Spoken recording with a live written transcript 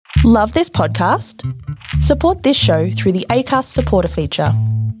Love this podcast? Support this show through the Acast supporter feature.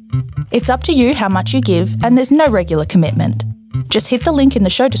 It's up to you how much you give, and there's no regular commitment. Just hit the link in the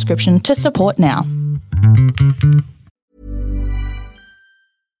show description to support now.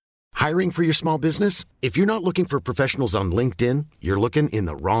 Hiring for your small business? If you're not looking for professionals on LinkedIn, you're looking in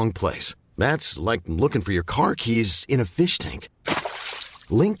the wrong place. That's like looking for your car keys in a fish tank.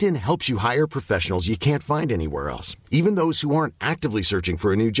 LinkedIn helps you hire professionals you can't find anywhere else, even those who aren't actively searching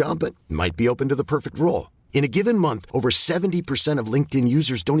for a new job but might be open to the perfect role. In a given month, over 70% of LinkedIn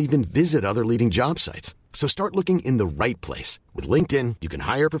users don't even visit other leading job sites. So start looking in the right place. With LinkedIn, you can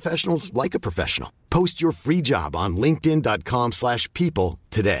hire professionals like a professional. Post your free job on linkedin.com/people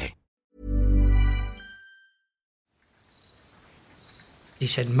today. He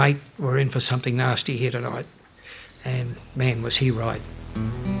said, "Mate, we're in for something nasty here tonight." And man, was he right.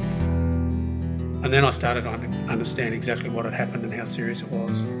 And then I started to understand exactly what had happened and how serious it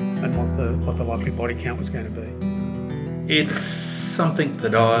was and what the likely body count was going to be. It's something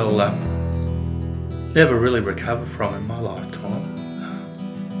that I'll never really recover from in my lifetime.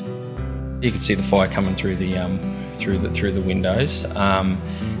 You could see the fire coming through the windows,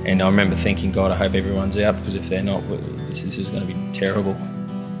 and I remember thinking, God, I hope everyone's out, because if they're not, this is going to be terrible.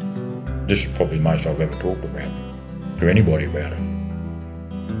 This is probably the most I've ever talked about to anybody about it.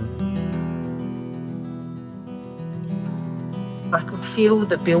 I could feel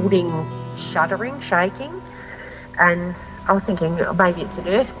the building shuddering, shaking, and I was thinking maybe it's an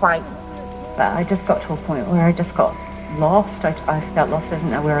earthquake. But I just got to a point where I just got lost. I felt lost. I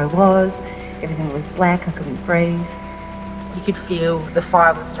didn't know where I was. Everything was black. I couldn't breathe. You could feel the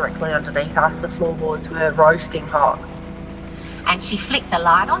fire was directly underneath us. The floorboards were roasting hot. And she flicked the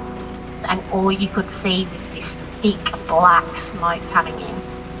light on, and all you could see was this thick black smoke coming in.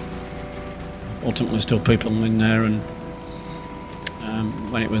 Ultimately, still people in there, and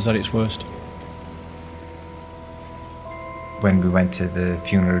when it was at its worst. When we went to the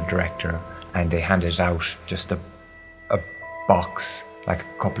funeral director and they handed out just a box, like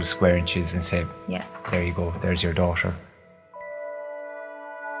a couple of square inches, and said, "Yeah, there you go, there's your daughter."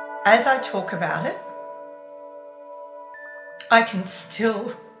 As I talk about it, I can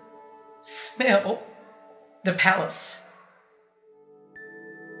still smell the palace.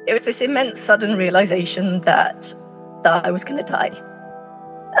 It was this immense sudden realisation that I was going to die.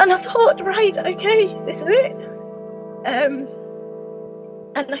 And I thought, right, okay, this is it. And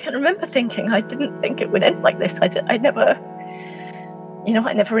I can remember thinking, I didn't think it would end like this. I never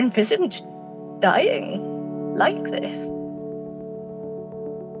envisioned dying like this.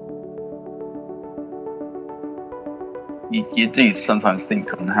 You do sometimes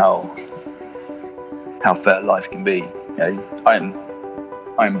think on how fair life can be. You know, I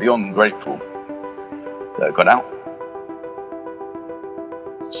am beyond grateful that I got out.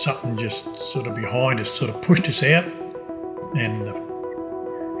 Something just sort of behind us sort of pushed us out, and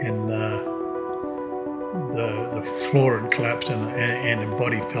the floor had collapsed and the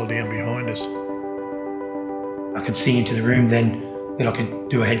body fell down behind us. I could see into the room then that I could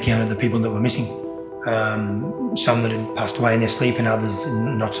do a head count of the people that were missing. Some that had passed away in their sleep and others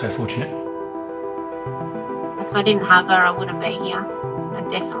not so fortunate. If I didn't have her, I wouldn't be here. And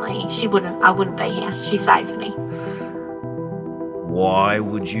definitely, I wouldn't be here. She saved me. Why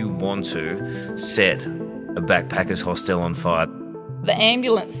would you want to set a backpackers hostel on fire? The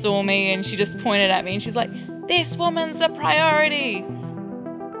ambulance saw me and she just pointed at me and she's like, "This woman's a priority."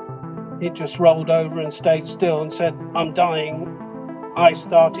 It just rolled over and stayed still and said, "I'm dying. I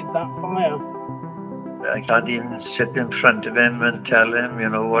started that fire." I can't even sit in front of him and tell him,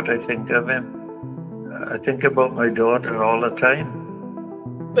 what I think of him. I think about my daughter all the time.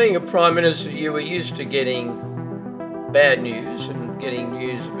 Being a Prime Minister, you were used to getting bad news and getting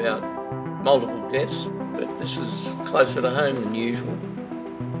news about multiple deaths, but this is closer to home than usual.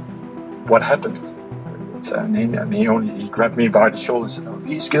 What happened? He grabbed me by the shoulders and said, "Oh,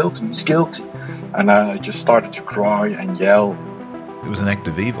 he's guilty, he's guilty." And I just started to cry and yell. It was an act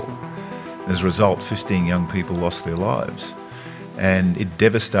of evil. As a result, 15 young people lost their lives, and it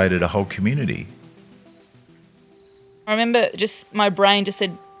devastated a whole community. I remember my brain just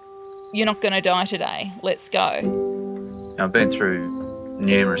said, "You're not going to die today, let's go." I've been through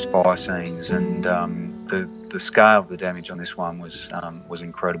numerous fire scenes, and the scale of the damage on this one was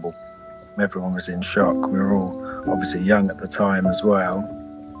incredible. Everyone was in shock. We were all obviously young at the time as well.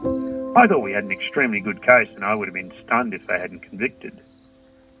 I thought we had an extremely good case, and I would have been stunned if they hadn't convicted.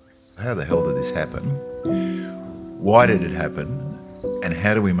 How the hell did this happen? Why did it happen? And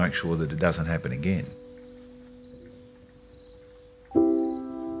how do we make sure that it doesn't happen again?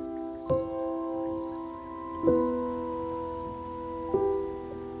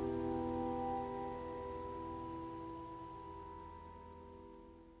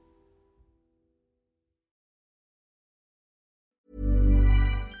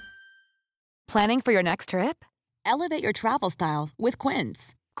 Planning for your next trip? Elevate your travel style with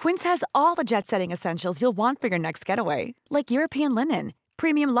Quince. Quince has all the jet-setting essentials you'll want for your next getaway, like European linen,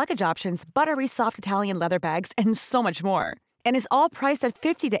 premium luggage options, buttery soft Italian leather bags, and so much more. And is all priced at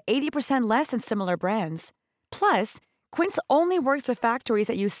 50 to 80% less than similar brands. Plus, Quince only works with factories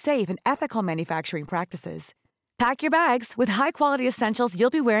that use safe and ethical manufacturing practices. Pack your bags with high-quality essentials you'll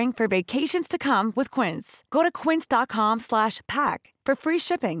be wearing for vacations to come with Quince. Go to quince.com/pack for free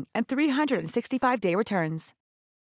shipping and 365-day returns.